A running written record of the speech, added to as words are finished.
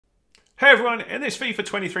Hey everyone, in this FIFA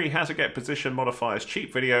 23 how to get position modifiers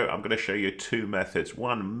cheap video, I'm going to show you two methods.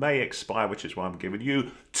 One may expire, which is why I'm giving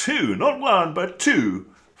you two, not one, but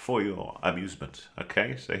two for your amusement.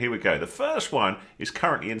 Okay, so here we go. The first one is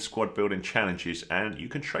currently in squad building challenges, and you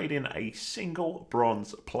can trade in a single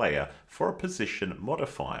bronze player for a position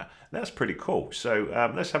modifier. That's pretty cool.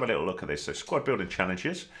 So let's have a little look at this. So squad building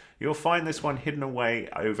challenges, you'll find this one hidden away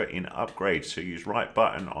over in upgrades. So use right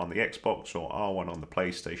button on the Xbox or R1 on the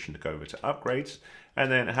PlayStation to go over to upgrades,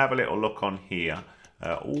 and then have a little look on here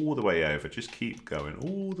all the way over. Just keep going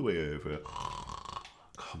all the way over.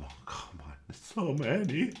 Come on, come on. So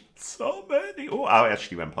many, so many. Oh, I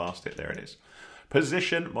actually went past it. There it is.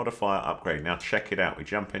 Position modifier upgrade. Now check it out. We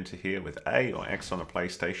jump into here with A or X on the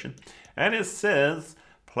PlayStation, and it says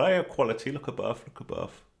player quality. Look above, look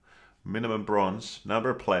above. Minimum bronze. Number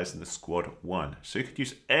of players in the squad 1. So you could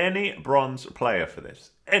use any bronze player for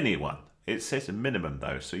this. Anyone. It says a minimum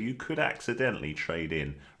though, so you could accidentally trade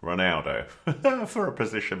in Ronaldo for a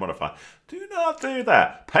position modifier. Do not do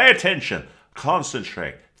that. Pay attention.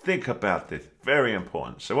 Concentrate. Think about this. Very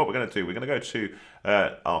important. So what we're going to do, we're going to go to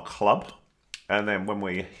our club, and then when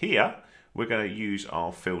we're here, we're going to use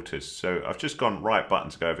our filters. So I've just gone right button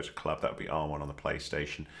to go over to club. That would be R1 on the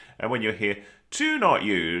PlayStation. And when you're here, do not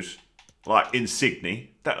use like Insignia.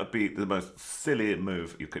 That would be the most silly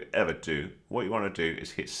move you could ever do. What you want to do is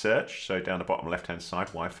hit search. So down the bottom left-hand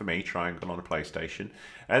side, Y for me, triangle on the PlayStation.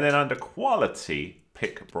 And then under quality,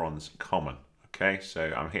 pick bronze common. Okay,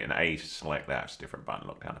 so I'm hitting A to select that. It's a different button.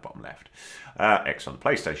 Look down the bottom left. X on the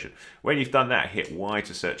PlayStation. When you've done that, hit Y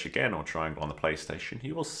to search again, or triangle on the PlayStation.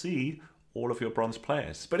 You will see all of your bronze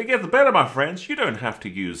players. But it gets better, my friends. You don't have to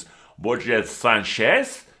use Borges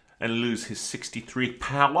Sanchez and lose his 63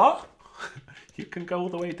 power. You can go all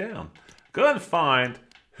the way down. Go and find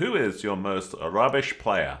who is your most rubbish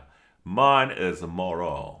player. Mine is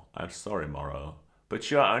Moro. I'm sorry, Moro. But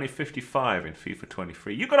you're only 55 in FIFA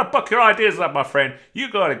 23. You gotta buck your ideas up, my friend. You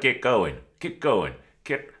gotta get going. Get going.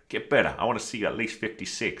 Get better. I want to see at least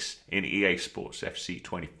 56 in EA Sports FC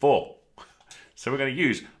 24. So we're going to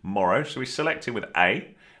use Moro. So we select him with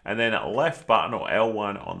A, and then left button or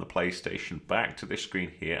L1 on the PlayStation, back to this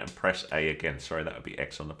screen here, and press A again. Sorry, that would be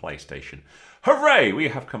X on the PlayStation. Hooray! We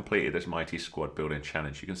have completed this mighty squad building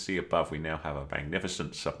challenge. You can see above we now have a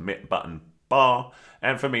magnificent submit button bar,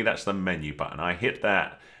 and for me that's the menu button. I hit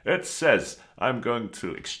that. It says I'm going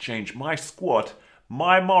to exchange my squad,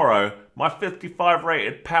 my Moro, my 55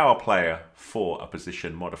 rated power player for a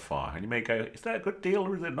position modifier. And you may go, is that a good deal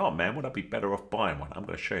or is it not, man? Would I be better off buying one? I'm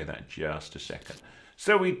going to show you that in just a second.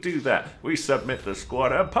 So we do that. We submit the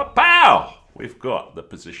squad and pow! We've got the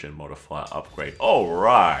position modifier upgrade. All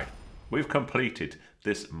right. We've completed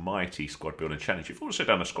this mighty squad building challenge. You've also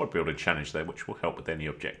done a squad building challenge there, which will help with any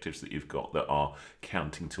objectives that you've got that are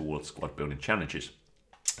counting towards squad building challenges.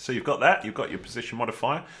 So you've got that, you've got your position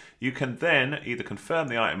modifier. You can then either confirm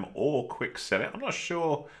the item or quick sell it. I'm not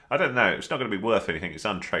sure, I don't know, it's not going to be worth anything, it's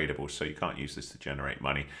untradeable, so you can't use this to generate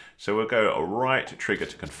money. So we'll go a right trigger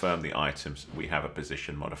to confirm the items. We have a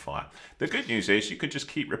position modifier. The good news is you could just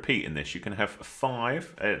keep repeating this. You can have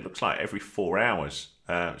 5, it looks like every 4 hours.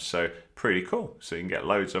 So pretty cool. So you can get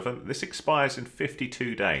loads of them. This expires in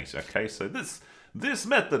 52 days. Okay, so this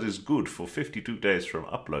method is good for 52 days from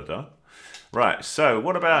uploader. Right, so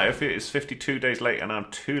what about if it is 52 days late and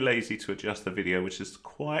I'm too lazy to adjust the video, which is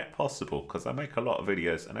quite possible because I make a lot of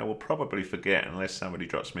videos and I will probably forget unless somebody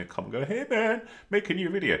drops me a comment and go, hey man, make a new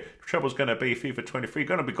video. The trouble's going to be FIFA 23,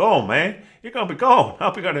 going to be gone, man. You're going to be gone.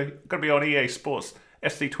 I'll be going to be on EA Sports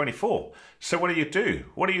SD24. So what do you do?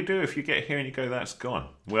 What do you do if you get here and you go, that's gone?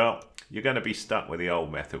 Well, you're going to be stuck with the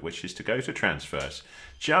old method, which is to go to transfers,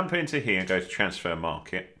 jump into here and go to transfer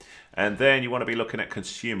market, and then you want to be looking at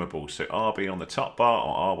consumables. So RB on the top bar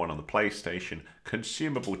or R1 on the PlayStation,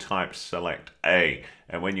 consumable type, select A.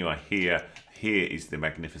 And when you are here, here is the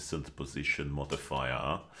magnificent position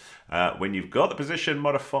modifier. When you've got the position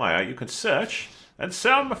modifier, you can search, and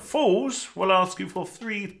some fools will ask you for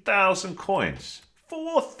 3,000 coins.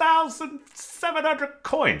 4,700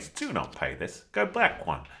 coins. Do not pay this. Go back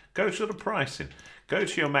one. Go to the pricing. Go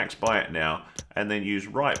to your max buy it now, and then use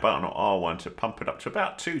right button or R1 to pump it up to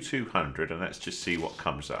about 2,200, and let's just see what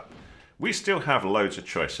comes up. We still have loads of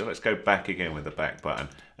choice, so let's go back again with the back button,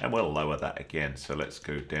 and we'll lower that again. So let's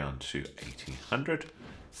go down to 1,800.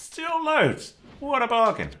 Still loads. What a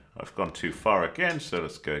bargain. I've gone too far again, so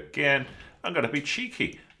let's go again. I'm going to be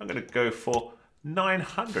cheeky. I'm going to go for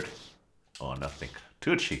 900. Oh, nothing.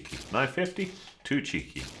 Too cheeky. 950. Too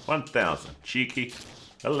cheeky. 1,000. Cheeky.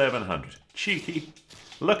 1,100. Cheeky.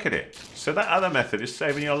 Look at it. So that other method is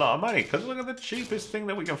saving you a lot of money, because look at the cheapest thing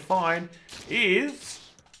that we can find is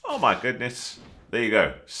Oh my goodness. There you go.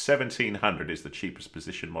 1700 is the cheapest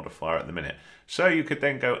position modifier at the minute. So you could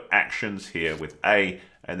then go actions here with A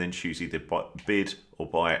and then choose either bid or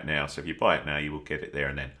buy it now. So if you buy it now, you will get it there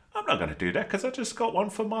and then. I'm not going to do that because I just got one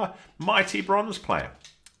for my mighty bronze player.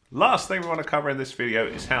 Last thing we want to cover in this video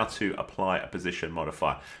is how to apply a position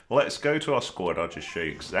modifier. Let's go to our squad. I'll just show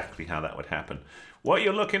you exactly how that would happen. What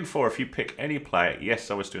you're looking for if you pick any player,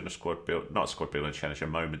 yes, I was doing a squad build, not a squad build and challenge, a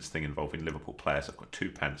moments thing involving Liverpool players. I've got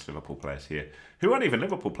 2 pants Liverpool players here, who aren't even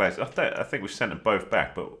Liverpool players. I think we've sent them both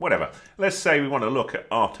back, but whatever. Let's say we want to look at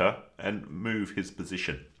Arthur and move his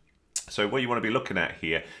position. So what you want to be looking at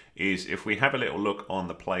here is if we have a little look on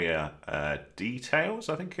the player details,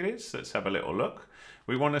 I think it is. Let's have a little look.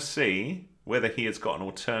 We want to see whether he has got an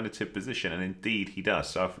alternative position, and indeed he does.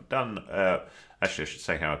 So I've done, actually I should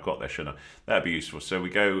say how I got there, shouldn't I? That'd be useful. So we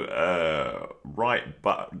go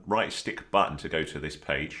right stick button to go to this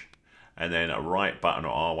page, and then a right button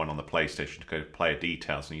or R1 on the PlayStation to go to player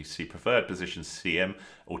details, and you see preferred position CM,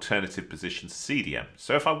 alternative position CDM.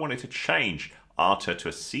 So if I wanted to change Arthur to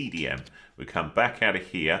a CDM, we come back out of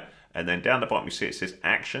here, and then down the bottom you see it says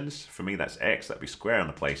actions. For me that's X, that'd be square on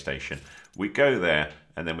the PlayStation. We go there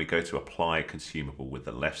and then we go to apply consumable with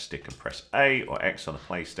the left stick and press A or X on the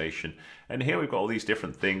PlayStation. And here we've got all these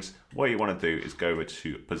different things. What you want to do is go over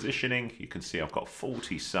to positioning. You can see I've got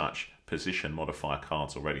 40 such position modifier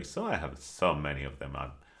cards already. So I have so many of them.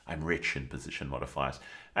 I'm rich in position modifiers.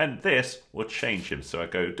 And this will change him. So I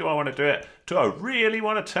go, do I want to do it? Do I really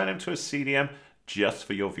want to turn him to a CDM? Just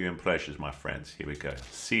for your viewing pleasures, my friends. Here we go.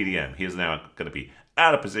 CDM. He is now going to be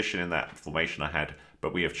out of position in that formation I had,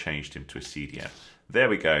 but we have changed him to a CDM. There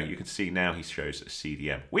we go. You can see now he shows a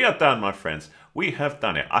CDM. We are done, my friends. We have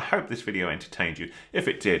done it. I hope this video entertained you. If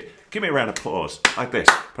it did, give me a round of applause like this,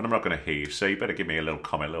 but I'm not going to hear you, so you better give me a little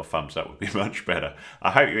comment, a little thumbs up would be much better.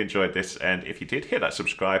 I hope you enjoyed this, and if you did, hit that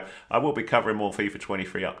subscribe. I will be covering more FIFA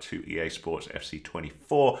 23 up to EA Sports FC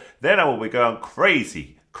 24. Then I will be going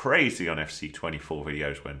crazy on FC 24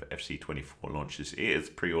 videos when FC 24 launches. It is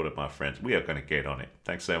pre-ordered, my friends. We are going to get on it.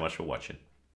 Thanks so much for watching.